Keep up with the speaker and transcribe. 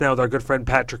now with our good friend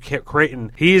Patrick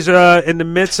Creighton. He's in the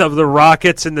midst of the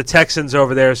Rockets and the Texans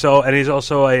over there. So, and he's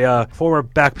also a former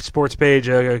Back Sports Page,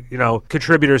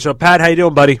 contributor. So, Pat, how you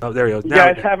doing, buddy? Oh, there you go. You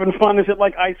guys having fun? Is it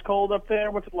like ice cold up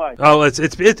there? What's it like? Oh, it's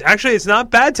actually it's not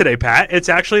bad today, Pat. It's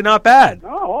actually not bad.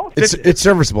 Oh, it's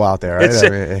serviceable out there. Right?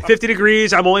 It's 50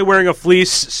 degrees. I'm only wearing a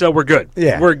fleece, so we're good.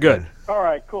 Yeah, we're good. All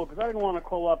right, cool. Because I didn't want to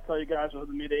call up tell you guys it was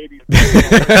the mid-'80s.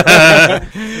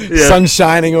 Yeah. Sun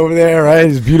shining over there, right?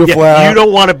 It's beautiful out. You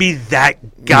don't want to be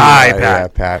that guy,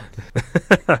 Pat. Pat.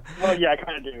 Well, yeah, I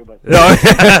kind of do, but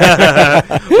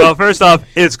Well, first off,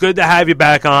 it's good to have you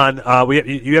back on.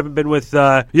 You haven't been with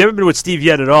Steve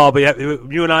yet at all, but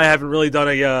you and I haven't really done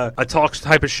a talks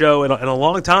type of show in a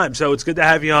long time. So it's good to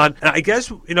have you on. And I guess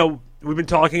we've been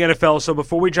talking NFL, so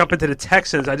before we jump into the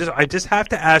Texans, I just have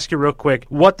to ask you real quick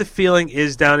what the feeling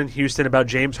is down in Houston about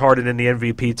James Harden and the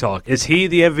MVP talk. Is he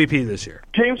the MVP this year?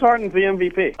 James Harden's the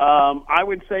MVP. I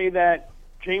would say that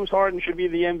James Harden should be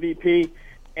the MVP,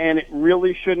 and it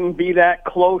really shouldn't be that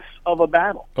close of a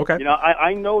battle. Okay.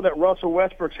 I know that Russell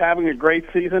Westbrook's having a great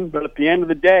season, but at the end of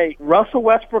the day, Russell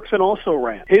Westbrook's an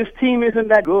also-ran. His team isn't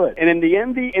that good. And in the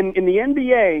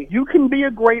NBA, you can be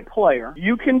a great player.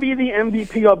 You can be the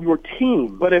MVP of your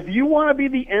team. But if you want to be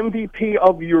the MVP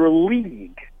of your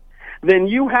league, then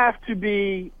you have to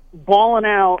be balling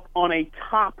out on a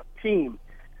top team.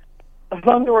 The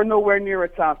Thunder are nowhere near a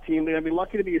top team. They're going to be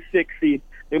lucky to be a 6th seed.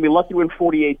 They're going to be lucky to win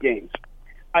 48 games.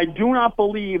 I do not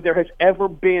believe there has ever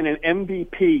been an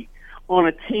MVP on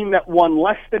a team that won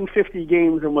less than 50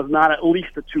 games and was not at least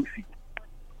a 2 seed.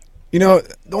 The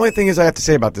only thing is I have to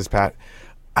say about this, Pat,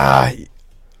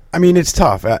 it's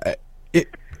tough. You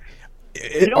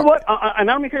know what? And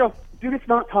I'm going to tell you, dude, it's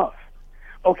not tough.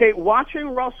 Okay, watching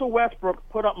Russell Westbrook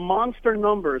put up monster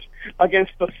numbers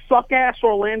against the suck-ass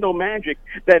Orlando Magic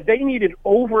that they needed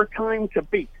overtime to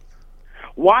beat.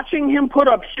 Watching him put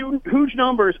up huge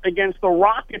numbers against the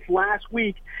Rockets last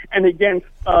week and against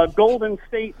Golden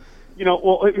State,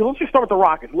 let's just start with the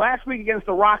Rockets. Last week against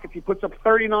the Rockets, he puts up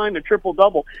 39, a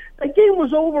triple-double. That game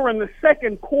was over in the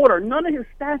second quarter. None of his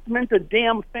stats meant a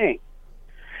damn thing.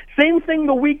 Same thing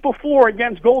the week before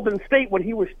against Golden State when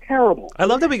he was terrible. I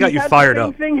love that we got you fired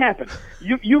up. Same thing happened.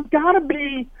 You've got to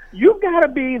be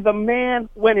the man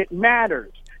when it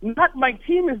matters. Not my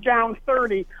team is down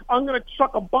 30. I'm going to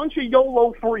chuck a bunch of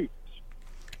YOLO threes.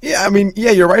 Yeah,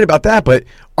 you're right about that. But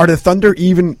are the Thunder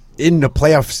even in the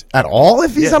playoffs at all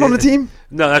if he's not on the team?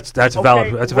 No, that's a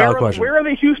valid question. Where are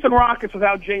the Houston Rockets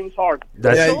without James Harden?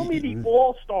 Show me the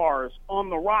All-Stars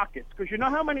on the Rockets, because you know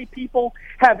how many people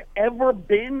have ever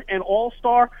been an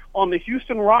All-Star on the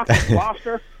Houston Rockets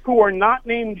roster who are not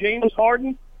named James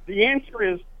Harden? The answer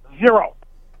is 0.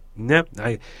 Yep,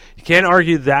 you can't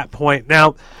argue that point.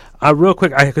 Now, real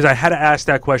quick, because I had to ask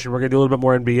that question. We're going to do a little bit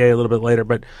more NBA a little bit later,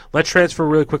 but let's transfer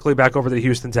really quickly back over to the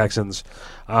Houston Texans.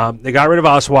 They got rid of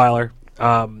Osweiler.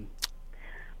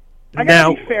 I got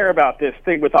to be fair about this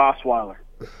thing with Osweiler.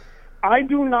 I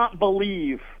do not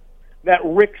believe that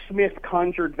Rick Smith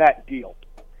conjured that deal.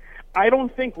 I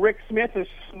don't think Rick Smith is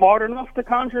smart enough to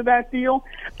conjure that deal.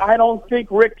 I don't think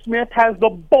Rick Smith has the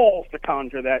balls to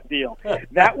conjure that deal.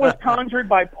 That was conjured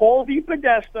by Paul V.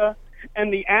 Podesta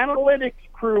and the analytics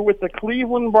crew with the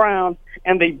Cleveland Browns,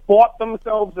 and they bought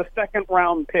themselves a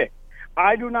second-round pick.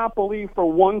 I do not believe for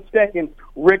 1 second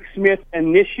Rick Smith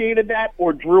initiated that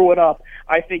or drew it up.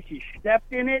 I think he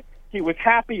stepped in it. He was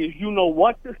happy as you know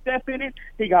what to step in it.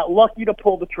 He got lucky to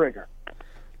pull the trigger.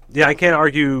 Yeah, I can't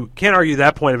argue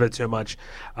that point of it too much.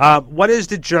 What is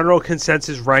the general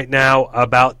consensus right now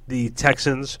about the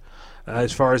Texans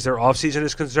as far as their offseason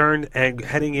is concerned and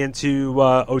heading into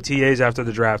OTAs after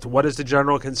the draft? What is the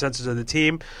general consensus of the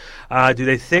team? Do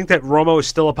they think that Romo is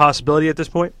still a possibility at this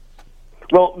point?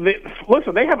 Well,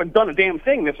 listen, they haven't done a damn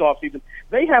thing this offseason.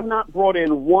 They have not brought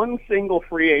in one single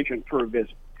free agent for a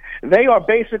visit. They are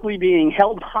basically being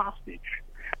held hostage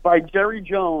by Jerry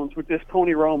Jones with this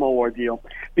Tony Romo ordeal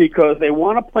because they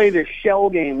want to play this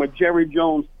shell game with Jerry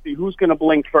Jones to see who's going to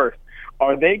blink first.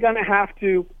 Are they going to have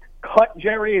to cut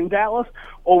Jerry in Dallas,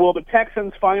 or will the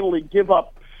Texans finally give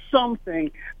up something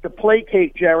to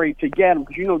placate Jerry to get him?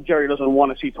 Because you know Jerry doesn't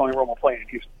want to see Tony Romo play in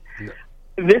Houston. No.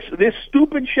 This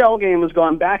stupid shell game has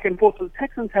gone back and forth. The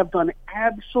Texans have done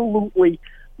absolutely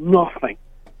nothing.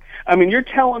 I mean, you're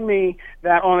telling me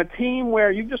that on a team where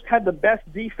you've just had the best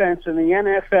defense in the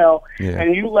NFL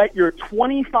and you let your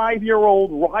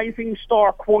 25-year-old rising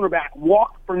star cornerback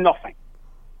walk for nothing.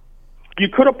 You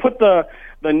could have put the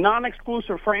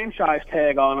non-exclusive franchise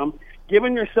tag on him,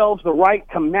 given yourselves the right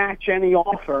to match any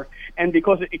offer, and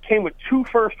because it came with 2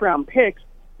 first-round picks,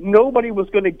 nobody was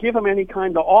going to give him any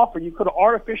kind of offer. You could have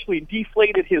artificially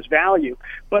deflated his value,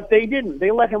 but they didn't.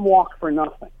 They let him walk for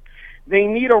nothing. They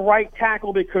need a right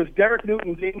tackle because Derek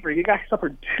Newton's injury. The guy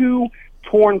suffered 2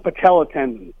 torn patella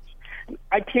tendons.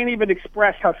 I can't even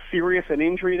express how serious an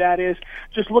injury that is.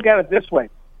 Just look at it this way.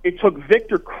 It took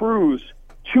Victor Cruz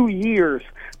 2 years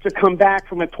to come back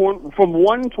from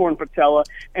one torn patella,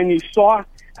 and you saw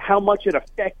how much it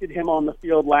affected him on the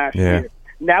field last year.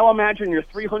 Now imagine you're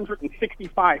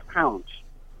 365 pounds,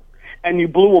 and you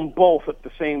blew them both at the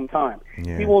same time.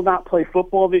 Yeah. He will not play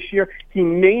football this year. He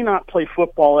may not play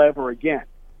football ever again.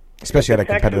 Especially at a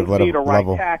competitive need a right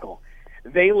level. Tackle.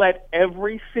 They let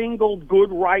every single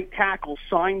good right tackle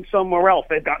sign somewhere else.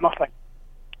 They've got nothing.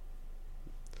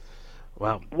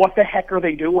 Wow. What the heck are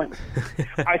they doing?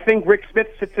 I think Rick Smith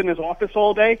sits in his office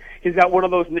all day. He's got one of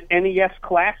those NES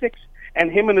classics,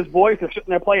 and him and his boys are sitting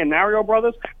there playing Mario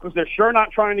Brothers because they're sure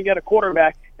not trying to get a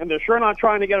quarterback, and they're sure not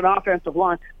trying to get an offensive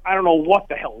line. I don't know what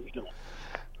the hell he's doing.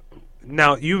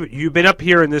 Now, you've been up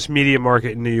here in this media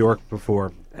market in New York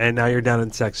before, and now you're down in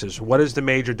Texas. What is the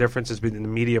major differences between the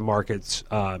media markets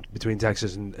between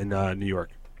Texas and New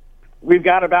York? We've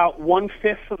got about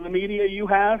 1/5 of the media you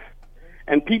have,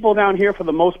 and people down here, for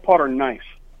the most part, are nice.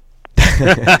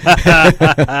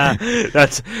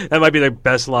 That might be the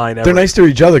best line ever. They're nice to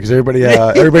each other because everybody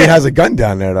has a gun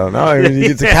down there, though. No, I mean,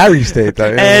 it's a carry state,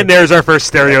 though. And there's our first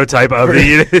stereotype of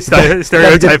the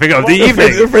stereotyping of the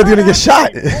evening. They're afraid they're going to get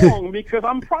shot. Wrong, because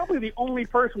I'm probably the only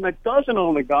person that doesn't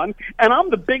own a gun, and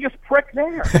I'm the biggest prick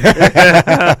there.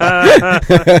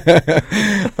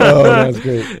 Oh, that's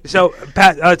great. So,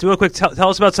 Pat, real quick, tell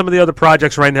us about some of the other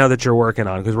projects right now that you're working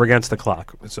on, because we're against the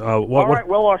clock. So, All right.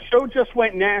 Well, our show just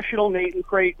went national, Nathan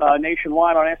Crate,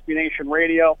 nationwide on SB Nation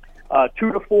Radio,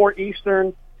 2 to 4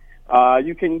 Eastern.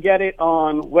 You can get it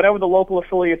on whatever the local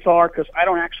affiliates are, because I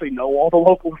don't actually know all the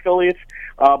local affiliates.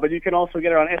 But you can also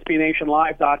get it on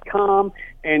SBNationLive.com,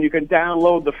 and you can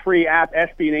download the free app,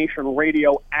 SB Nation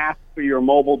Radio app, for your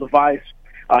mobile device.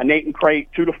 Nathan Crate,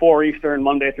 2 to 4 Eastern,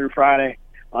 Monday through Friday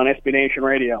on SB Nation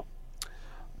Radio.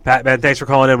 Pat, man, thanks for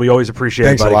calling in. We always appreciate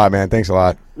it, buddy. Thanks a lot, man. Thanks a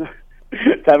lot.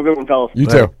 Have a good one, fellas. You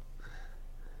too.